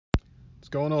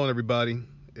going on, everybody?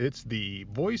 It's the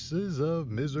Voices of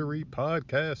Misery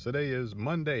podcast. Today is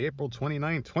Monday, April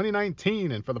 29th,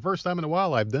 2019, and for the first time in a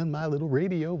while, I've done my little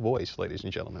radio voice, ladies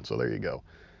and gentlemen. So there you go.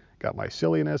 Got my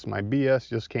silliness, my BS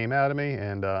just came out of me,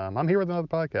 and I'm here with another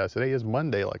podcast. Today is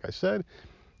Monday, like I said.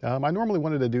 I normally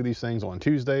wanted to do these things on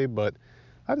Tuesday, but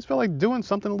I just felt like doing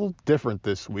something a little different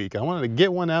this week. I wanted to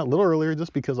get one out a little earlier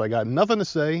just because I got nothing to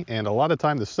say and a lot of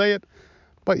time to say it.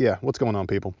 But yeah, what's going on,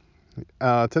 people?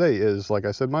 Today is, like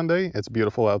I said, Monday. It's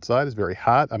beautiful outside. It's very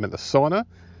hot. I'm in the sauna.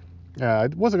 I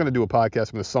wasn't going to do a podcast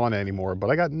from the sauna anymore, but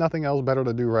I got nothing else better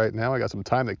to do right now. I got some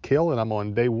time to kill, and I'm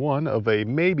on day one of a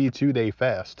maybe 2-day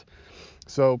fast.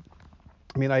 So,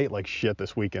 I mean, I ate like shit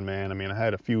this weekend, man. I mean, I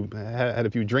had a few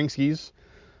drinkskis.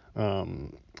 I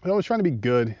was trying to be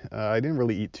good. I didn't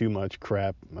really eat too much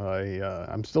crap.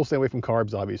 I'm still staying away from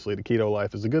carbs, obviously. The keto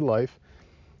life is a good life.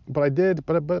 But I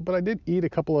did eat a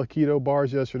couple of keto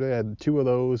bars yesterday. I had 2 of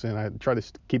those, and I tried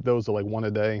to keep those to like 1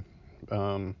 a day.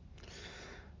 I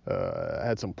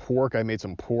had some pork. I made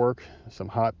some pork, some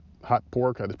hot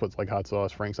pork. I just put like hot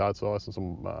sauce, Frank's hot sauce, and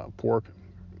some pork,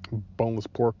 boneless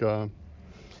pork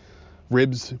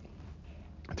ribs.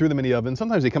 I threw them in the oven.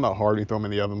 Sometimes they come out hard when you throw them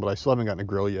in the oven, but I still haven't gotten a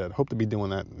grill yet. Hope to be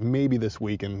doing that maybe this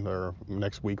weekend or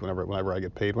next week, whenever I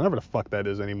get paid, whenever the fuck that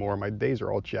is anymore. My days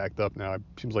are all jacked up now. It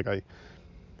seems like I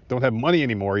don't have money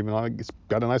anymore, even though I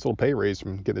got a nice little pay raise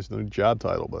from getting this new job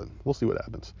title, but we'll see what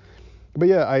happens. But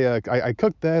yeah, I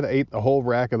cooked that. I ate a whole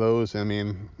rack of those. I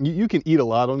mean, you can eat a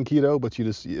lot on keto, but you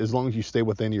just, as long as you stay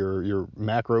within your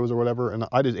macros or whatever. And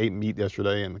I just ate meat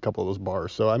yesterday and a couple of those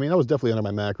bars. So I mean, I was definitely under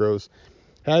my macros.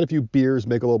 Had a few beers,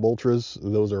 Michelob Ultras.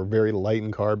 Those are very light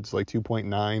in carbs, like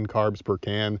 2.9 carbs per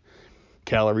can.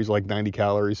 Calories like 90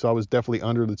 calories. So I was definitely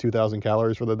under the 2,000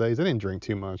 calories for the days. I didn't drink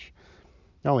too much.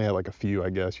 I only had like a few, I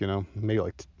guess, maybe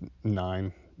like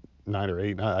 9 or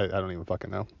 8. I don't even fucking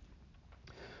know.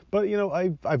 But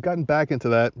I've gotten back into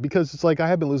that because it's like I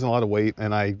have been losing a lot of weight,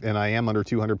 and I am under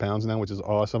 200 pounds now, which is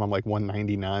awesome. I'm like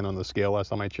 199 on the scale last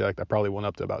time I checked. I probably went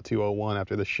up to about 201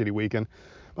 after this shitty weekend.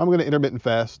 I'm gonna intermittent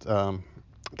fast.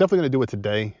 Definitely gonna do it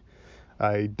today.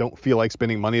 I don't feel like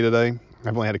spending money today.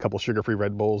 I've only had a couple sugar-free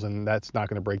Red Bulls, and that's not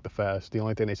gonna break the fast. The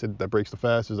only thing they said that breaks the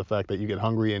fast is the fact that you get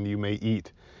hungry and you may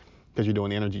eat because you're doing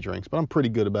the energy drinks. But I'm pretty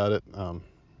good about it.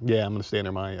 Yeah, I'm gonna stay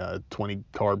under my 20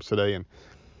 carbs today, and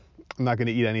I'm not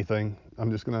gonna eat anything. I'm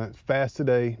just gonna fast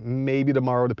today, maybe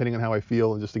tomorrow, depending on how I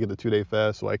feel, just to get the 2-day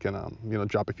fast, so I can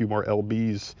drop a few more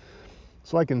lbs,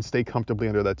 so I can stay comfortably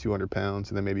under that 200 pounds,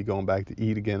 and then maybe going back to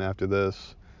eat again after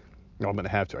this. No, I'm gonna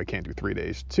have to. I can't do 3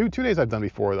 days. Two days I've done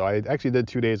before though. I actually did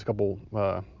 2 days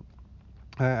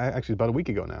actually about a week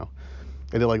ago now.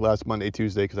 I did like last Monday,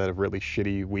 Tuesday, because I had a really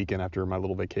shitty weekend after my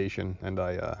little vacation, and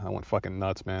I went fucking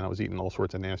nuts, man. I was eating all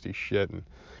sorts of nasty shit, and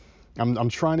I'm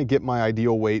trying to get my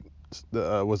ideal weight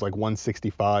was like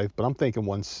 165, but I'm thinking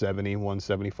 170,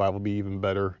 175 will be even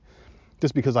better,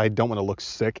 just because I don't want to look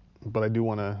sick, but I do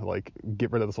want to like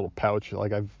get rid of this little pouch.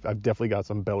 Like I've definitely got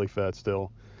some belly fat still,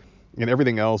 and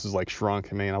everything else is like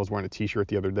shrunk. I mean, I was wearing a t-shirt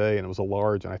the other day, and it was a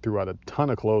large, and I threw out a ton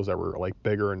of clothes that were like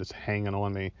bigger and just hanging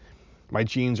on me. My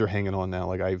jeans are hanging on now.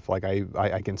 Like I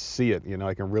can see it.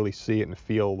 I can really see it and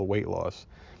feel the weight loss.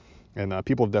 And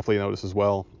people have definitely noticed as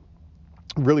well.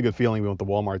 Really good feeling. We went to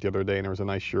Walmart the other day, and there was a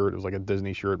nice shirt. It was like a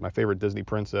Disney shirt. My favorite Disney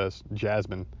princess,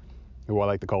 Jasmine, who I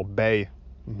like to call Bae.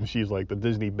 She's like the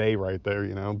Disney Bae right there.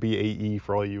 BAE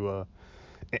for all you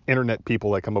internet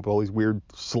people that come up with all these weird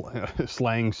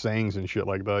slang sayings and shit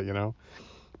like that.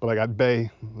 But I got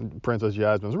Bae, Princess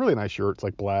Jasmine. It's a really nice shirt. It's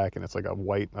like black, and it's like a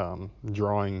white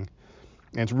drawing.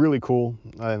 And it's really cool,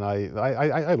 and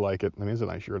I like it. I mean, it's a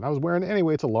nice shirt. And I was wearing it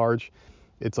anyway. It's a large.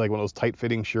 It's like one of those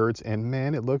tight-fitting shirts, and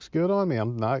man, it looks good on me.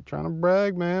 I'm not trying to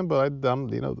brag, man, but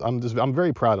I'm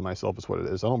very proud of myself. Is what it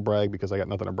is. I don't brag because I got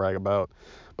nothing to brag about,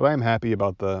 but I am happy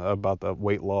about the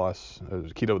weight loss.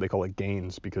 Keto, they call it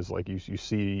gains, because like you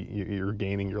see you're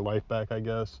gaining your life back, I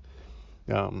guess.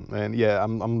 And yeah,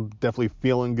 I'm definitely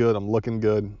feeling good. I'm looking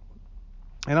good.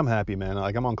 And I'm happy, man.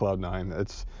 Like I'm on cloud 9.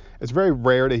 It's very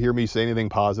rare to hear me say anything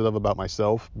positive about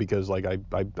myself, because like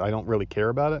I don't really care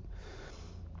about it.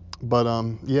 But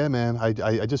yeah, man,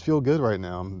 I just feel good right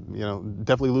now. I'm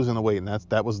definitely losing the weight, and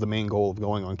that was the main goal of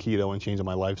going on keto and changing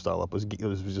my lifestyle up, was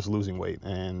just losing weight.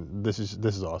 And this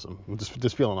is awesome. I'm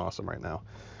just feeling awesome right now.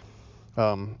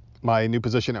 My new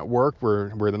position at work,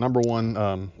 we're the number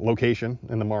one location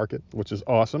in the market, which is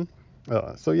awesome.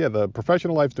 So yeah, the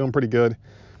professional life's doing pretty good.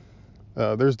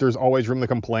 There's always room to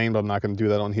complain, but I'm not going to do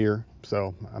that on here.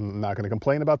 So I'm not going to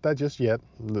complain about that just yet.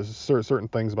 There's certain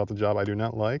things about the job I do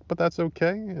not like, but that's okay.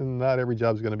 And not every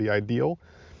job is going to be ideal.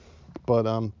 But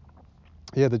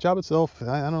yeah, the job itself,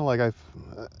 I don't know. Like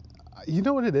You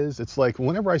know what it is? It's like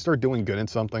whenever I start doing good in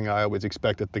something, I always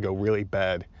expect it to go really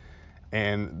bad.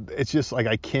 And it's just like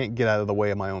I can't get out of the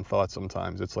way of my own thoughts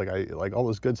sometimes. It's like like all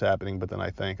this good's happening, but then I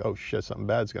think, oh shit, something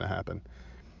bad's gonna happen.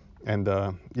 And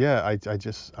yeah, I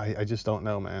just don't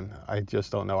know, man. I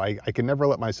just don't know. I can never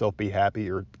let myself be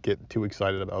happy or get too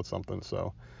excited about something.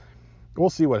 So we'll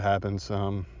see what happens.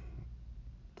 I'm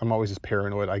always just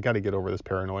paranoid. I got to get over this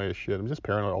paranoia shit. I'm just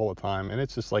paranoid all the time, and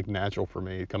it's just like natural for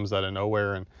me. It comes out of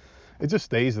nowhere, and it just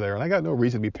stays there. And I got no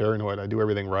reason to be paranoid. I do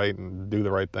everything right and do the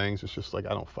right things. It's just like I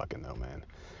don't fucking know, man.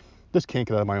 Just can't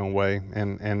get out of my own way,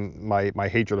 and my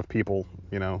hatred of people,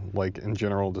 like in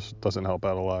general, just doesn't help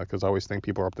out a lot because I always think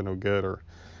people are up to no good or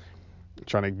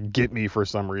trying to get me for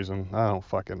some reason. I don't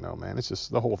fucking know, man. It's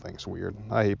just the whole thing's weird.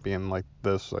 I hate being like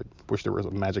this. I wish there was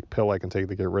a magic pill I can take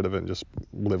to get rid of it and just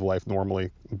live life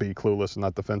normally, be clueless and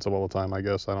not defensive all the time. I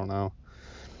guess I don't know.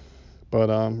 But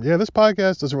yeah, this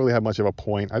podcast doesn't really have much of a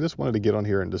point. I just wanted to get on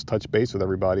here and just touch base with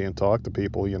everybody and talk to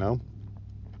people.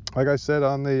 Like I said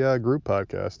on the group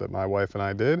podcast that my wife and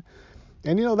I did.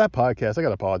 And that podcast, I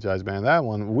gotta apologize, man. That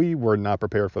one, we were not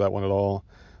prepared for that one at all.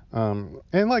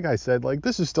 And like I said, like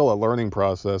this is still a learning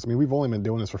process. I mean, we've only been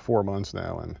doing this for 4 months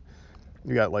now, and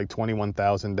we got like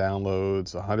 21,000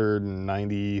 downloads,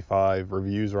 195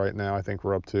 reviews right now. I think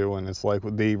we're up to, and it's like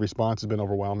the response has been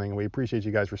overwhelming. We appreciate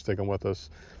you guys for sticking with us.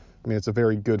 I mean, it's a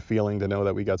very good feeling to know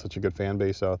that we got such a good fan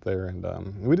base out there, and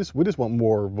we just want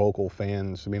more vocal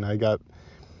fans. I mean, I got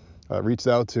reached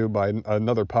out to by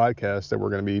another podcast that we're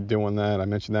going to be doing that. I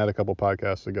mentioned that a couple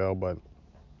podcasts ago, but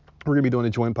we're going to be doing a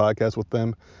joint podcast with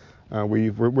them.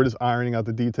 We're just ironing out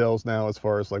the details now as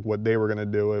far as like what day we're going to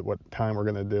do it, what time we're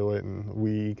going to do it, and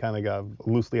we kind of got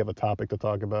loosely have a topic to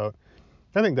talk about.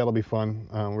 I think that'll be fun.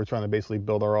 We're trying to basically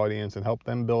build our audience and help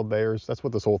them build theirs. That's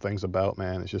what this whole thing's about,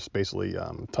 man. It's just basically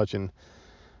touching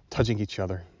each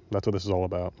other. That's what this is all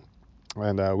about.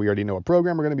 And we already know what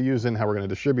program we're going to be using, how we're going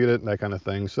to distribute it, and that kind of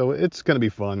thing. So it's going to be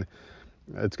fun.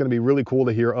 It's going to be really cool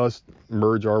to hear us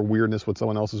merge our weirdness with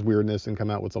someone else's weirdness and come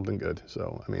out with something good.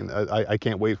 So, I mean, I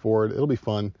can't wait for it. It'll be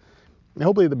fun. And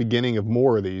hopefully the beginning of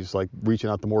more of these, like reaching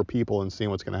out to more people and seeing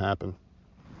what's going to happen.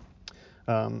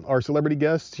 Our celebrity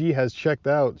guest, she has checked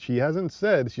out. She hasn't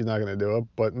said she's not going to do it,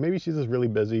 but maybe she's just really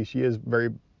busy. She is very,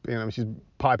 she's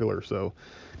popular, so,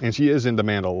 and she is in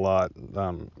demand a lot.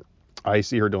 I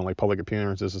see her doing like public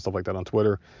appearances and stuff like that on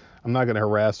Twitter. I'm not going to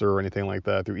harass her or anything like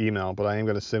that through email, but I am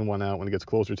going to send one out when it gets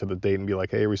closer to the date and be like,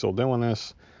 hey, are we still doing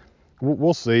this?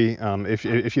 We'll see.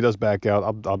 If she does back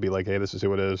out, I'll be like, hey, this is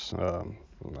who it is.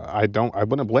 I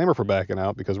wouldn't blame her for backing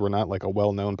out because we're not like a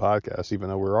well-known podcast, even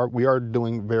though we are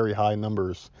doing very high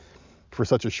numbers for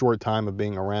such a short time of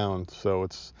being around. So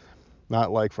it's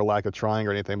not like for lack of trying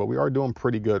or anything, but we are doing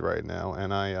pretty good right now.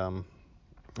 And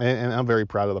and I'm very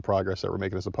proud of the progress that we're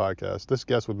making as a podcast. This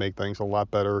guest would make things a lot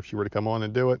better if she were to come on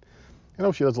and do it.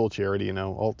 If she does a little charity,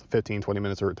 all 15, 20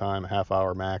 minutes of her time, a half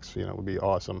hour max, would be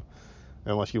awesome.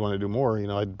 Unless you want to do more,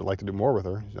 I'd like to do more with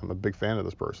her. I'm a big fan of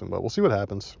this person, but we'll see what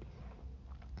happens.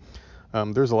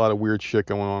 There's a lot of weird shit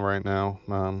going on right now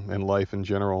in life in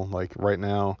general. Like right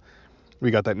now, we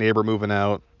got that neighbor moving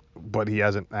out, but he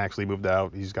hasn't actually moved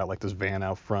out. He's got like this van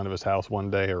out front of his house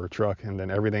one day, or a truck, and then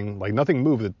everything, like nothing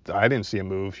moved. I didn't see him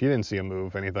move. She didn't see him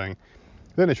move, anything.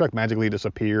 Then the truck magically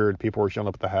disappeared. People were showing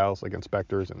up at the house, like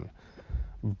inspectors and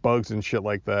bugs and shit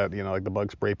like that, like the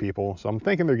bug spray people. So I'm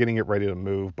thinking they're getting it ready to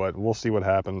move, but we'll see what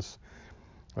happens.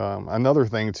 Another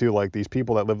thing too, like these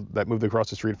people that moved across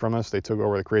the street from us, they took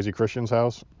over the Crazy Christian's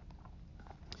house.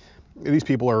 These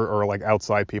people are like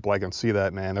outside people. I can see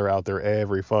that, man. They're out there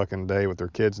every fucking day with their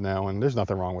kids now, and there's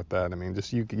nothing wrong with that. I mean,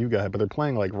 just you got it, but they're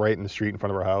playing like right in the street in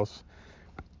front of our house.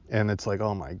 And it's like,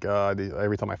 oh my God,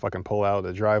 every time I fucking pull out of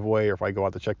the driveway or if I go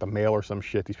out to check the mail or some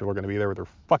shit, these people are going to be there with their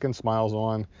fucking smiles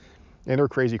on. And they're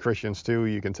crazy Christians too.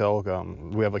 You can tell.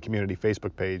 We have a community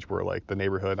Facebook page where like the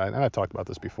neighborhood, and I've talked about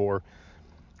this before,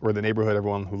 where the neighborhood,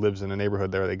 everyone who lives in the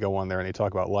neighborhood there, they go on there and they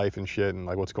talk about life and shit and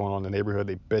like what's going on in the neighborhood.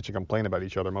 They bitch and complain about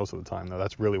each other most of the time, though.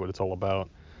 That's really what it's all about.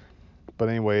 But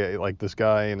anyway, like this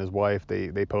guy and his wife,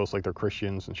 they post like they're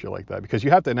Christians and shit like that, because you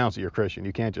have to announce that you're Christian.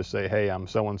 You can't just say, hey, I'm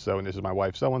so-and-so and this is my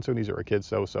wife so-and-so and these are our kids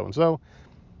so-and-so.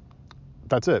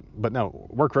 That's it. But no,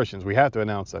 we're Christians. We have to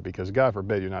announce that because God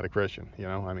forbid you're not a Christian.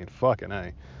 I mean, fucking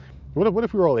A. What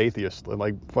if we were all atheists,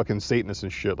 like fucking Satanists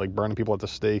and shit, like burning people at the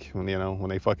stake when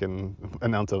they fucking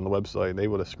announced it on the website? They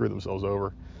would have screwed themselves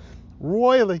over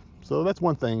royally. So that's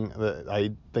one thing that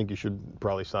I think you should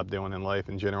probably stop doing in life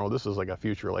in general. This is like a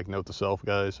future like note to self,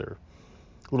 guys, or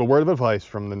a little word of advice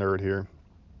from the nerd here.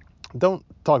 Don't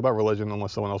talk about religion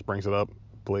unless someone else brings it up,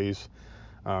 please.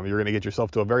 You're going to get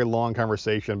yourself to a very long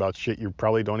conversation about shit you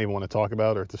probably don't even want to talk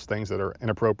about, or just things that are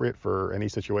inappropriate for any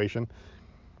situation.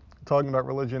 Talking about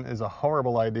religion is a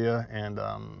horrible idea, and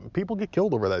people get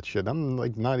killed over that shit. I'm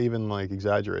like not even like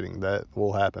exaggerating. That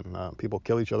will happen. People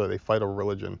kill each other. They fight over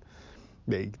religion.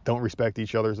 They don't respect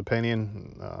each other's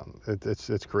opinion.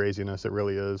 It's craziness. It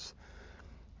really is.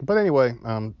 But anyway,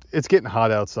 it's getting hot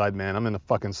outside, man. I'm in the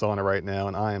fucking sauna right now,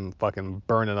 and I am fucking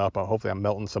burning up. Hopefully, I'm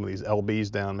melting some of these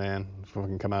lbs down, man.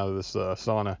 Fucking come out of this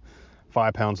sauna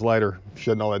 5 pounds lighter,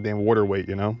 shedding all that damn water weight,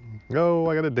 you know. Oh,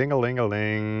 I got a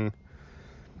ding-a-ling-a-ling.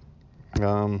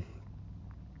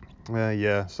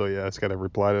 Yeah. So yeah, it's got to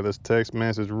reply to this text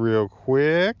message real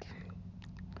quick.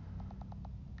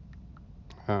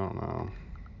 I don't know.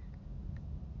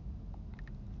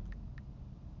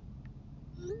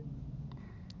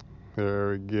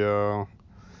 There we go.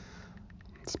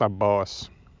 It's my boss.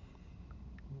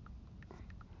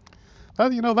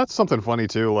 That's something funny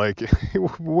too. Like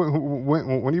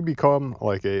when you become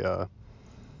like a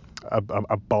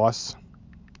boss,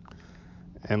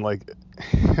 and like,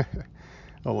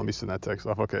 oh, let me send that text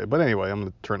off. Okay, but anyway, I'm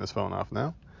gonna turn this phone off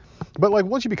now. But like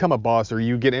once you become a boss or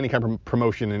you get any kind of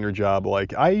promotion in your job,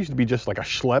 like I used to be just like a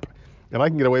schlep, and I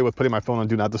can get away with putting my phone on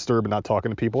do not disturb and not talking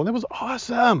to people, and it was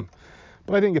awesome.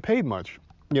 But I didn't get paid much.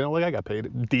 Like I got paid a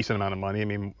decent amount of money. I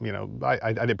mean,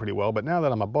 I did pretty well. But now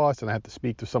that I'm a boss and I have to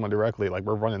speak to someone directly, like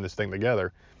we're running this thing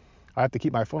together, I have to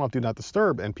keep my phone off do not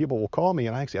disturb, and people will call me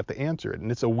and I actually have to answer it.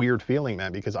 And it's a weird feeling,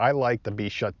 man, because I like to be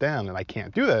shut down and I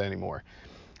can't do that anymore.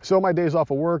 So my days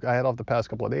off of work, I had off the past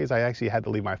couple of days, I actually had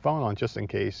to leave my phone on just in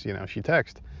case, she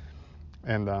texts.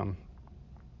 And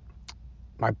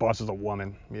my boss is a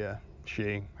woman. Yeah,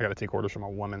 I got to take orders from a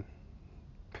woman.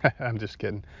 I'm just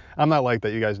kidding. I'm not like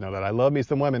that. You guys know that. I love me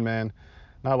some women, man.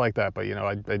 Not like that, but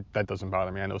that doesn't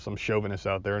bother me. I know some chauvinists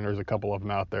out there, and there's a couple of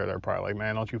them out there that are probably like,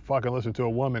 man, don't you fucking listen to a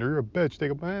woman, or you're a bitch. They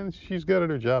go, man, she's good at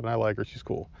her job, and I like her. She's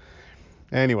cool.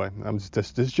 Anyway, I'm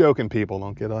just joking, people.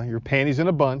 Don't get your panties in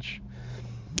a bunch.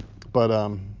 But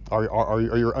are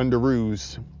your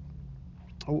underoos?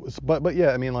 But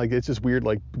yeah, I mean, like it's just weird,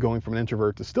 like going from an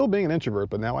introvert to still being an introvert,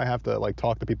 but now I have to like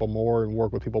talk to people more and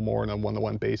work with people more on a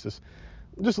one-to-one basis.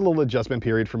 Just a little adjustment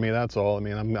period for me, that's all. I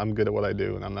mean, I'm good at what I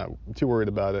do, and I'm not too worried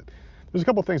about it. There's a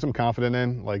couple of things I'm confident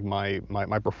in, like my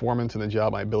performance in the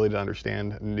job, my ability to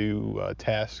understand new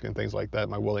tasks and things like that,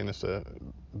 my willingness to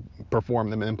perform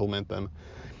them and implement them.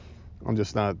 I'm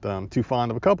just not too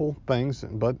fond of a couple things,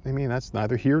 but I mean, that's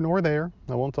neither here nor there.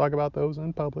 I won't talk about those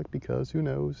in public because who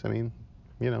knows? I mean,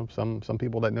 some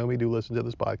people that know me do listen to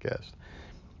this podcast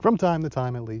from time to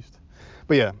time at least.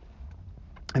 But yeah.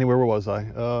 Anyway, where was I?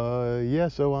 Yeah,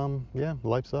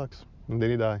 life sucks. And then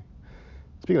you die.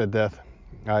 Speaking of death,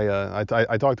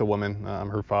 I talked to a woman.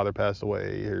 Her father passed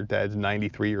away. Her dad's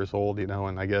 93 years old,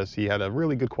 and I guess he had a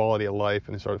really good quality of life,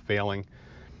 and he started failing.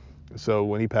 So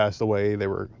when he passed away, they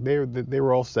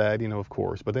were all sad, of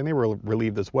course, but then they were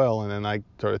relieved as well. And then I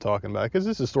started talking about it because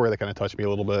this is a story that kind of touched me a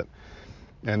little bit.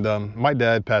 And my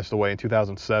dad passed away in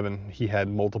 2007. He had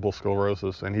multiple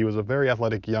sclerosis, and he was a very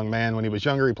athletic young man. When he was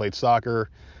younger, he played soccer.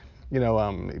 He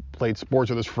played sports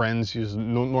with his friends. He was a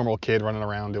normal kid running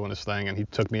around doing his thing, and he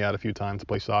took me out a few times to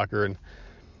play soccer and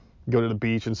go to the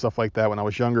beach and stuff like that when I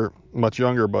was younger, much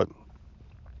younger. But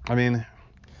I mean,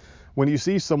 when you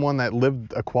see someone that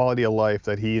lived a quality of life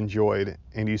that he enjoyed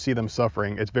and you see them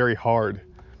suffering, it's very hard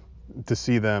to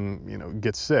see them,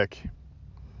 get sick.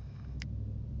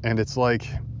 And it's like,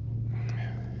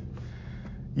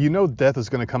 death is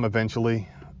going to come eventually.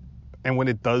 And when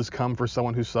it does come for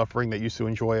someone who's suffering that used to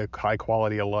enjoy a high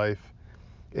quality of life,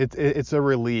 it's a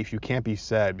relief. You can't be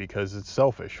sad because it's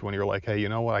selfish when you're like, hey, you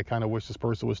know what? I kind of wish this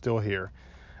person was still here.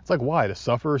 It's like, why? To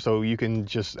suffer so you can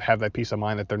just have that peace of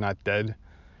mind that they're not dead?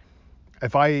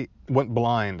 If I went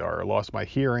blind or lost my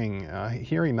hearing,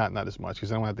 not as much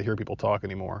because I don't have to hear people talk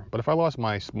anymore. But if I lost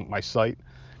my sight,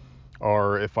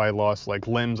 or if I lost like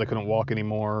limbs, I couldn't walk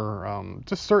anymore,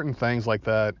 just certain things like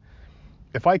that.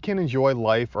 If I can enjoy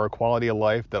life or a quality of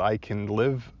life that I can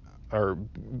live or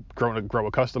grow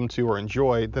accustomed to or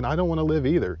enjoy, then I don't want to live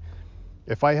either.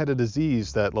 If I had a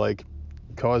disease that like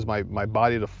caused my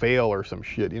body to fail or some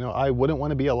shit, I wouldn't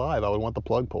want to be alive. I would want the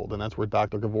plug pulled, and that's where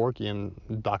Dr. Kevorkian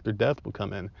and Dr. Death would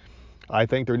come in. I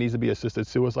think there needs to be assisted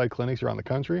suicide clinics around the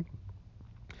country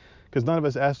because none of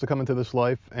us asked to come into this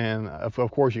life, and of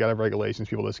course you got to have regulations.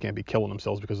 People just can't be killing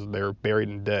themselves because they're buried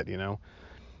in debt,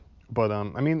 But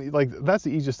I mean, like that's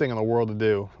the easiest thing in the world to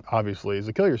do. Obviously, is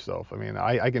to kill yourself. I mean,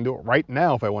 I can do it right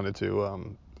now if I wanted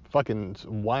to. Fucking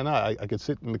why not? I could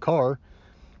sit in the car,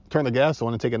 turn the gas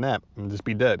on, and take a nap and just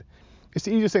be dead. It's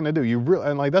the easiest thing to do.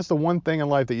 And like that's the one thing in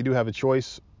life that you do have a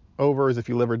choice over as if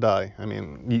you live or die. I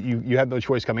mean, you have no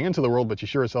choice coming into the world, but you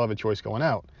sure as hell have a choice going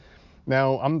out.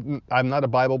 Now, I'm not a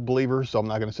Bible believer, so I'm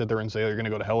not going to sit there and say, oh, you're going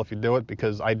to go to hell if you do it,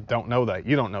 because I don't know that.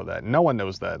 You don't know that. No one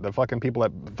knows that. The fucking people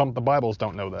that thump the Bibles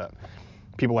don't know that.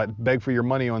 People that beg for your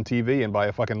money on TV and buy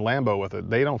a fucking Lambo with it,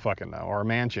 they don't fucking know. Or a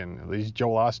mansion. These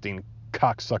Joel Osteen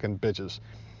cock-sucking bitches.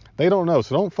 They don't know,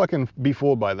 so don't fucking be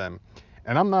fooled by them.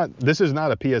 And this is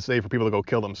not a PSA for people to go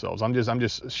kill themselves. I'm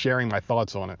just sharing my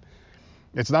thoughts on it.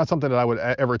 It's not something that I would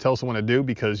ever tell someone to do,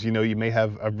 because, you know, you may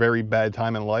have a very bad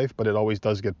time in life, but it always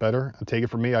does get better. Take it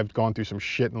from me, I've gone through some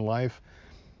shit in life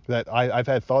that I've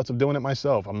had thoughts of doing it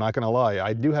myself. I'm not going to lie.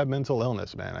 I do have mental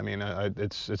illness, man. I mean,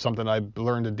 it's something I've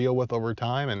learned to deal with over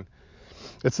time, and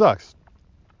it sucks.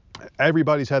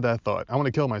 Everybody's had that thought. I want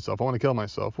to kill myself. I want to kill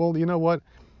myself. Well, you know what?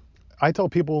 I tell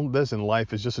people this in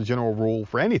life is just a general rule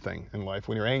for anything in life.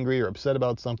 When you're angry or upset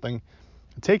about something,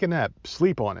 take a nap,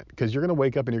 sleep on it, because you're going to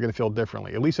wake up and you're going to feel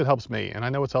differently. At least it helps me. And I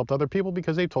know it's helped other people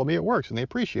because they've told me it works and they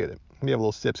appreciate it. Let me have a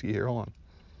little sipsky here. Hold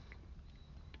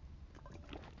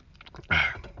on.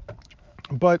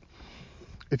 But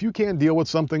if you can't deal with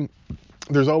something,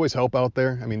 there's always help out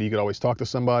there. I mean, you could always talk to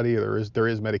somebody. There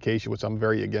is medication, which I'm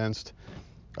very against.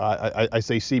 I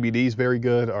say CBD is very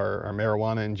good, or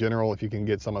marijuana in general, if you can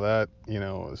get some of that. You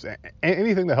know,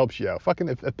 anything that helps you out. Fucking,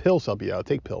 if pills help you out,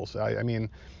 take pills. I mean,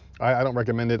 I don't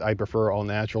recommend it. I prefer all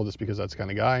natural, just because that's the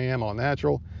kind of guy I am, all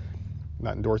natural.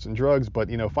 Not endorsing drugs, but,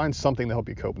 you know, find something to help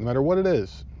you cope, no matter what it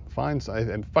is.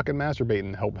 And fucking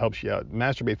masturbating helps you out.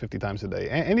 Masturbate 50 times a day.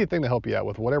 Anything to help you out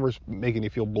with whatever's making you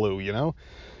feel blue, you know?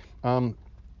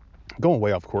 Going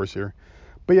way off course here.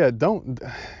 But yeah, getting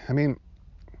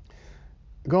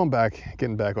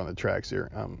back on the tracks here.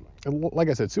 Like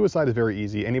I said, suicide is very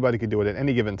easy. Anybody could do it at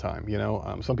any given time, you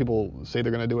know? Some people say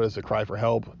they're going to do it as a cry for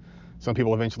help. Some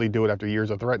people eventually do it after years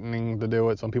of threatening to do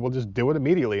it. Some people just do it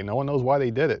immediately and no one knows why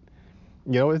they did it.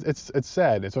 You know, it's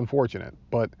sad. It's unfortunate.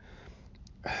 But,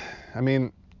 I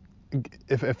mean,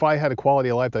 if I had a quality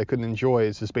of life that I couldn't enjoy,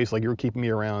 it's just basically like you're keeping me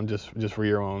around just for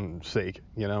your own sake,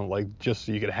 you know? Like, just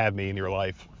so you could have me in your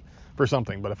life for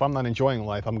something. But if I'm not enjoying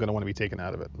life, I'm going to want to be taken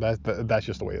out of it. That's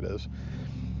just the way it is.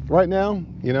 Right now,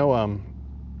 you know,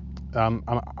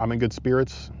 I'm in good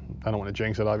spirits. I don't want to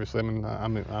jinx it, obviously.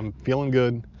 I'm feeling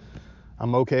good.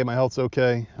 I'm okay. My health's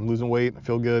okay. I'm losing weight. I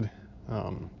feel good.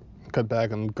 Cut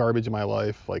back on garbage in my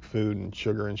life, like food and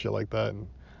sugar and shit like that, and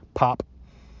pop.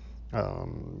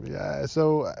 Yeah,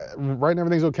 so right now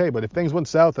everything's okay. But if things went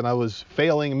south and I was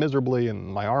failing miserably and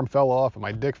my arm fell off and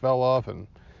my dick fell off and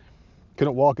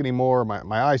couldn't walk anymore,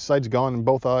 my eyesight's gone in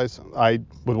both eyes, I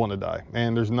would want to die.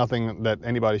 And there's nothing that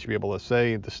anybody should be able to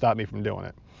say to stop me from doing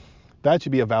it. That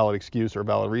should be a valid excuse or a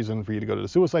valid reason for you to go to the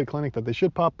suicide clinic, that they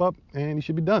should pop up and you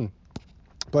should be done.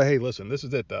 But hey, listen, this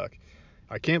is it, Doc.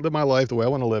 I can't live my life the way I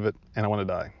want to live it, and I want to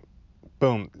die.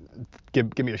 Boom.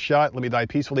 Give me a shot. Let me die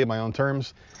peacefully at my own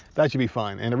terms. That should be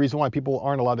fine. And the reason why people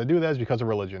aren't allowed to do that is because of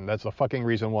religion. That's the fucking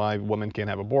reason why women can't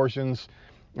have abortions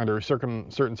under certain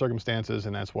circumstances,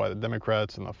 and that's why the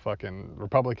Democrats and the fucking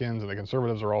Republicans and the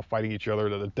conservatives are all fighting each other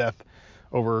to the death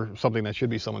over something that should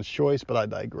be someone's choice, but I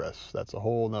digress. That's a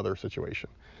whole nother situation.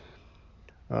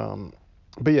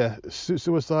 But yeah,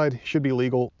 suicide should be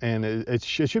legal, and it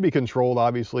should be controlled,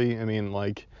 obviously. I mean,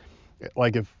 like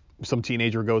if some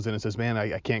teenager goes in and says, man,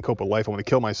 I can't cope with life, I want to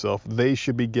kill myself, they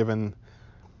should be given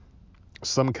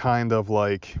some kind of,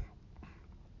 like,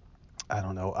 I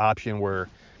don't know, option where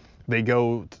they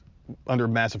go under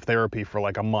massive therapy for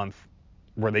like a month,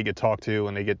 where they get talked to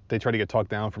and they try to get talked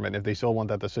down from it. And if they still want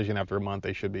that decision after a month,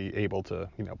 they should be able to,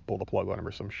 you know, pull the plug on them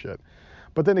or some shit.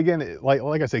 But then again,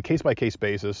 like I say, case by case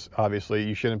basis. Obviously,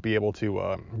 you shouldn't be able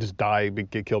to just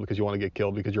get killed because you want to get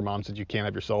killed because your mom said you can't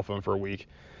have your cell phone for a week.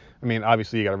 I mean,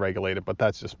 obviously you got to regulate it, but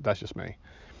that's just me.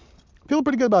 Feeling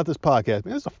pretty good about this podcast,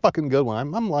 man. It's a fucking good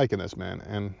one. I'm liking this, man.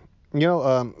 And you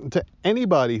know, to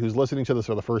anybody who's listening to this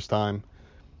for the first time,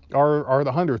 or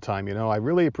the 100th time, you know, I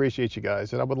really appreciate you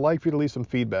guys, and I would like for you to leave some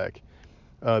feedback.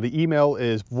 The email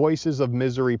is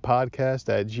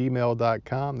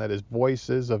voicesofmiserypodcast@gmail.com. That is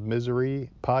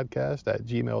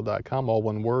voicesofmiserypodcast@gmail.com. All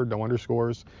one word, no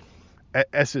underscores.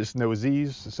 S's, no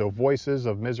Z's. So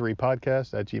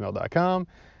voicesofmiserypodcast@gmail.com.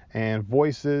 And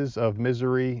Voices of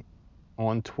Misery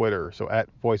on Twitter. So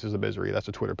 @Voices of Misery. That's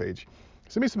a Twitter page.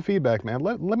 Send me some feedback, man.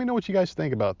 Let me know what you guys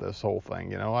think about this whole thing.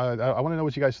 You know, I want to know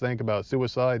what you guys think about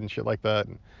suicide and shit like that.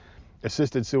 And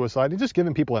assisted suicide, and just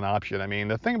giving people an option. I mean,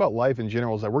 the thing about life in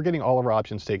general is that we're getting all of our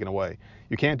options taken away.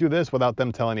 You can't do this without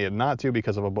them telling you not to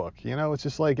because of a book. You know, it's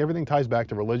just like everything ties back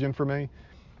to religion for me,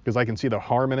 because I can see the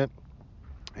harm in it.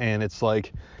 And it's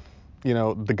like,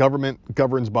 the government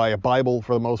governs by a Bible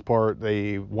for the most part.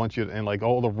 They want you to, and like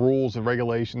all the rules and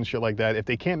regulations, shit like that. If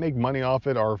they can't make money off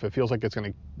it, or if it feels like it's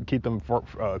going to keep them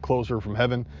closer from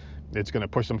heaven, it's going to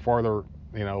push them farther,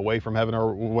 away from heaven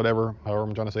or whatever. However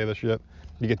I'm trying to say this shit.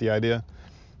 You get the idea?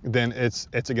 Then it's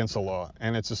against the law.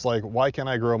 And it's just like, why can't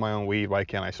I grow my own weed? Why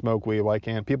can't I smoke weed? Why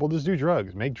can't people just do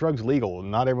drugs? Make drugs legal.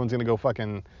 Not everyone's gonna go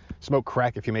fucking smoke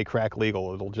crack if you make crack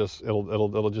legal. It'll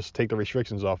just take the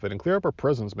restrictions off it and clear up our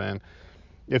prisons, man.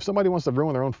 If somebody wants to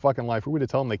ruin their own fucking life, who are we to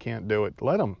tell them they can't do it?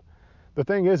 Let them. The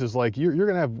thing is like you're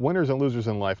gonna have winners and losers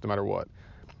in life no matter what.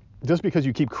 Just because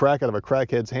you keep crack out of a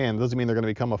crackhead's hand doesn't mean they're going to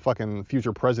become a fucking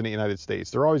future president of the United States.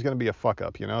 They're always going to be a fuck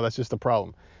up, That's just the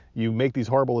problem. You make these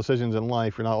horrible decisions in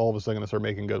life, you're not all of a sudden going to start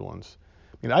making good ones.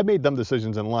 I made dumb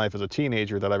decisions in life as a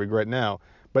teenager that I regret now,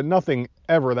 but nothing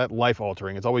ever that life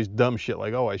altering. It's always dumb shit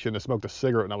like, oh, I shouldn't have smoked a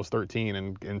cigarette when I was 13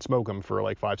 and smoke them for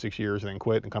like 5-6 years and then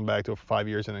quit and come back to it for 5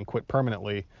 years and then quit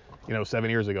permanently, 7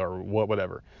 years ago or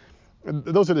whatever.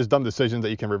 Those are just dumb decisions that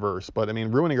you can reverse. But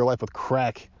ruining your life with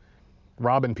crack,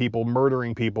 robbing people,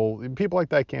 murdering people like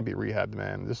that can't be rehabbed,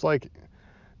 man. Just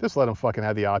let them fucking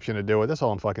have the option to do it. That's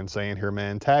all I'm fucking saying here,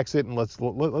 man. Tax it and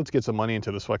let's get some money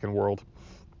into this fucking world.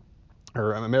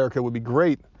 Or America would be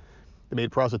great. They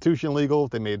made prostitution legal,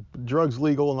 they made drugs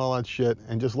legal and all that shit,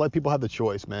 and just let people have the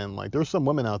choice, man. Like, there's some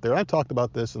women out there, I've talked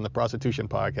about this in the prostitution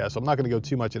podcast, so I'm not going to go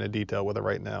too much into detail with it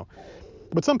right now.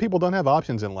 But some people don't have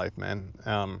options in life, man.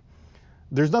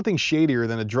 There's nothing shadier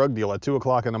than a drug deal at 2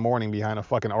 o'clock in the morning behind a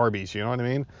fucking Arby's, you know what I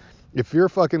mean? If you're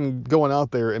fucking going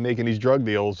out there and making these drug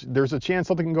deals, there's a chance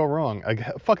something can go wrong.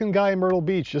 A fucking guy in Myrtle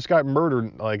Beach just got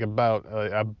murdered like about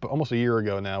almost a year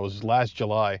ago now. It was last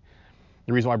July.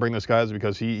 The reason why I bring this guy is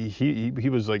because he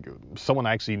was like someone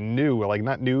I actually knew, like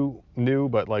not knew,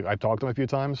 but like I talked to him a few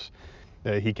times.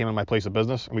 He came in my place of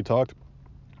business and we talked.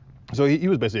 So he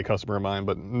was basically a customer of mine,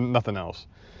 but nothing else.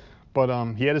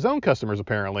 But he had his own customers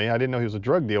apparently. I didn't know he was a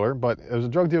drug dealer, but it was a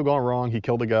drug deal going wrong. He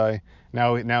killed a guy.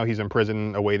 Now he's in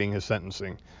prison awaiting his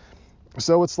sentencing.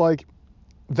 So it's like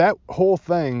that whole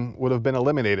thing would have been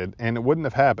eliminated, and it wouldn't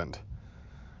have happened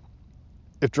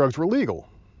if drugs were legal.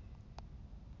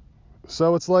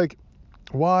 So it's like,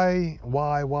 why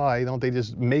don't they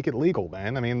just make it legal,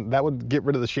 man? That would get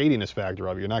rid of the shadiness factor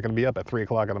of it. You're not going to be up at 3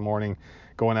 o'clock in the morning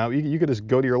going out. You could just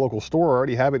go to your local store,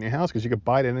 already have it in your house, because you could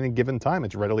buy it at any given time.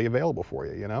 It's readily available for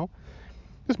you,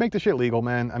 Just make the shit legal,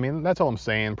 man. That's all I'm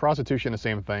saying. Prostitution, the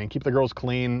same thing. Keep the girls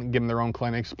clean, give them their own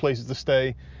clinics, places to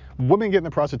stay. Women get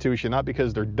into prostitution not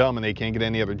because they're dumb and they can't get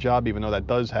any other job, even though that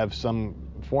does have some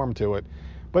form to it.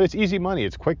 But it's easy money.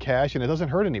 It's quick cash, and it doesn't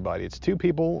hurt anybody. It's two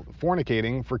people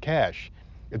fornicating for cash.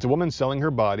 It's a woman selling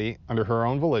her body under her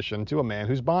own volition to a man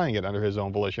who's buying it under his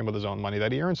own volition with his own money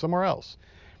that he earns somewhere else.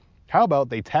 How about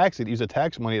they tax it, use the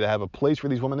tax money to have a place for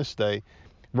these women to stay,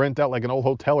 rent out like an old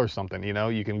hotel or something,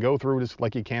 You can go through just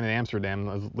like you can in Amsterdam,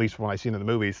 at least when I've seen it in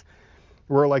the movies,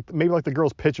 where maybe the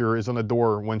girl's picture is on the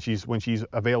door when she's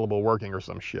available working or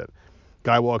some shit.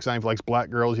 Guy walks in, he likes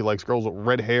black girls, he likes girls with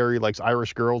red hair, he likes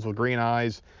Irish girls with green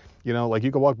eyes. Like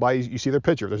you can walk by, you see their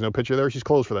picture. If there's no picture there, she's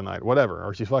closed for the night, whatever,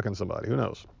 or she's fucking somebody, who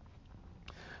knows.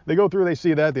 They go through, they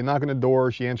see that, they knock on the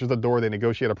door, she answers the door, they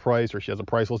negotiate a price, or she has a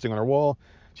price listing on her wall.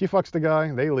 She fucks the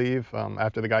guy, they leave.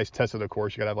 After the guy's tested, of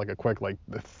course, you gotta have like a quick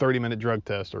 30-minute drug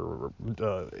test or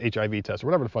HIV test or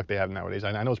whatever the fuck they have nowadays.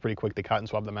 I know it's pretty quick, they cotton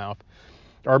swab the mouth.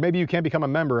 Or maybe you can't become a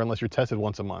member unless you're tested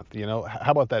once a month,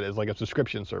 How about that? It's like a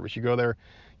subscription service. You go there,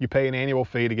 you pay an annual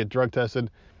fee to get drug tested,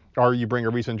 or you bring a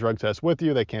recent drug test with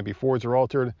you. They can't be forged or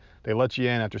altered. They let you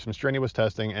in after some strenuous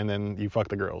testing, and then you fuck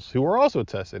the girls who are also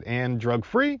tested and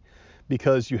drug-free,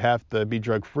 because you have to be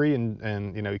drug-free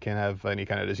and you can't have any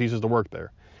kind of diseases to work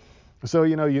there. So,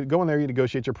 you go in there, you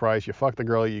negotiate your price, you fuck the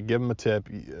girl, you give them a tip,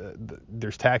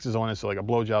 there's taxes on it, so like a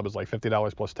blowjob is like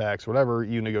 $50 plus tax, whatever,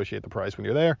 you negotiate the price when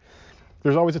you're there.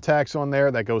 There's always a tax on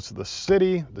there that goes to the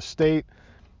city, the state,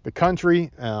 the country.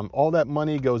 All that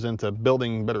money goes into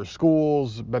building better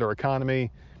schools, better economy,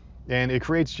 and it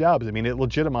creates jobs. It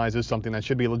legitimizes something that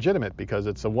should be legitimate because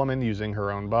it's a woman using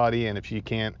her own body, and if she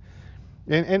can't,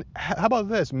 and how about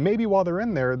this? Maybe while they're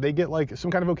in there, they get like some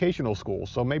kind of vocational school.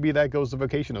 So maybe that goes to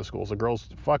vocational schools. The girls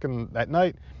fucking at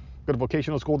night, go to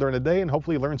vocational school during the day, and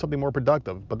hopefully learn something more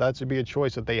productive. But that should be a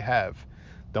choice that they have.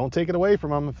 Don't take it away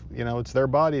from them. It's their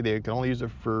body. They can only use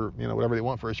it for, whatever they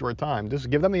want for a short time. Just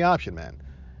give them the option, man.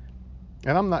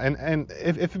 And I'm not, and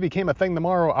if it became a thing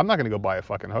tomorrow, I'm not going to go buy a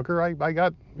fucking hooker. I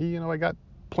got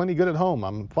plenty good at home.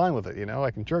 I'm fine with it.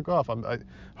 I can jerk off.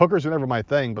 Hookers are never my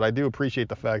thing, but I do appreciate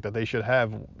the fact that they should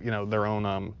have, their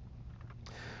own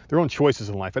choices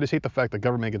in life. I just hate the fact that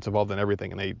government gets involved in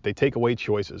everything and they take away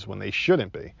choices when they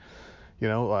shouldn't be.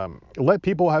 Let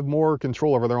people have more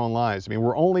control over their own lives. I mean,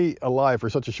 we're only alive for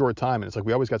such a short time, and it's like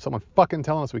we always got someone fucking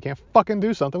telling us we can't fucking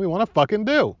do something we want to fucking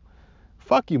do.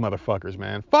 Fuck you motherfuckers,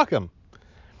 man. Fuck them.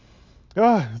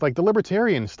 It's like the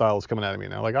libertarian style is coming out of me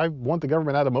now. Like, I want the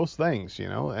government out of most things,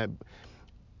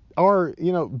 or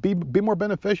be more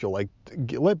beneficial. Like,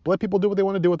 let people do what they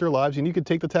want to do with their lives, and you can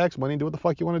take the tax money and do what the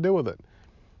fuck you want to do with it.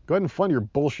 Go ahead and fund your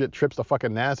bullshit trips to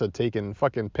fucking NASA, taking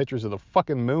fucking pictures of the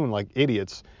fucking moon like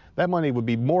idiots. That money would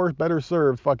be better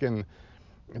served fucking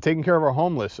taking care of our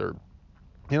homeless, or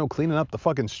cleaning up the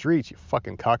fucking streets. You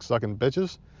fucking cocksucking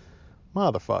bitches,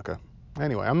 motherfucker.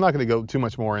 Anyway, I'm not going to go too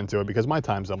much more into it because my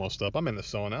time's almost up. I'm in the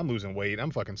sauna. I'm losing weight.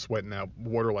 I'm fucking sweating out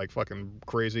water like fucking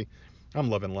crazy. I'm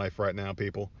loving life right now,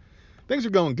 people. Things are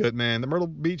going good, man. The Myrtle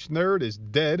Beach nerd is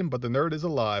dead, but the nerd is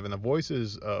alive, and the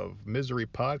Voices of Misery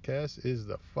podcast is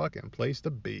the fucking place to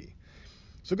be.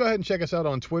 So go ahead and check us out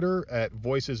on Twitter at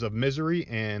Voices of Misery,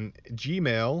 and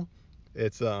Gmail.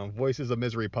 It's Voices of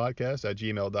Misery podcast at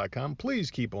gmail.com.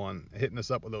 Please keep on hitting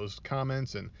us up with those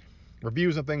comments and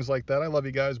reviews and things like that. I love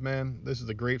you guys, man. This is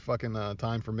a great fucking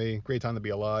time for me. Great time to be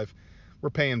alive. We're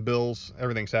paying bills.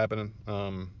 Everything's happening.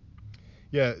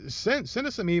 Yeah, send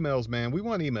us some emails, man. We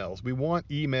want emails. We want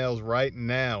emails right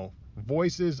now.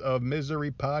 Voices of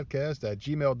Misery podcast at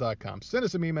gmail.com. Send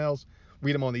us some emails.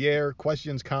 Read them on the air.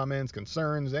 Questions, comments,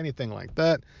 concerns, anything like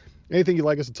that. Anything you'd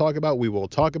like us to talk about, we will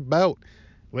talk about.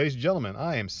 Ladies and gentlemen,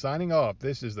 I am signing off.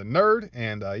 This is the Nerd.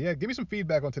 And give me some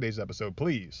feedback on today's episode,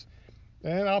 please.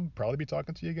 And I'll probably be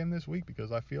talking to you again this week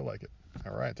because I feel like it.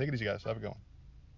 All right. Take it easy, guys. Have a good one.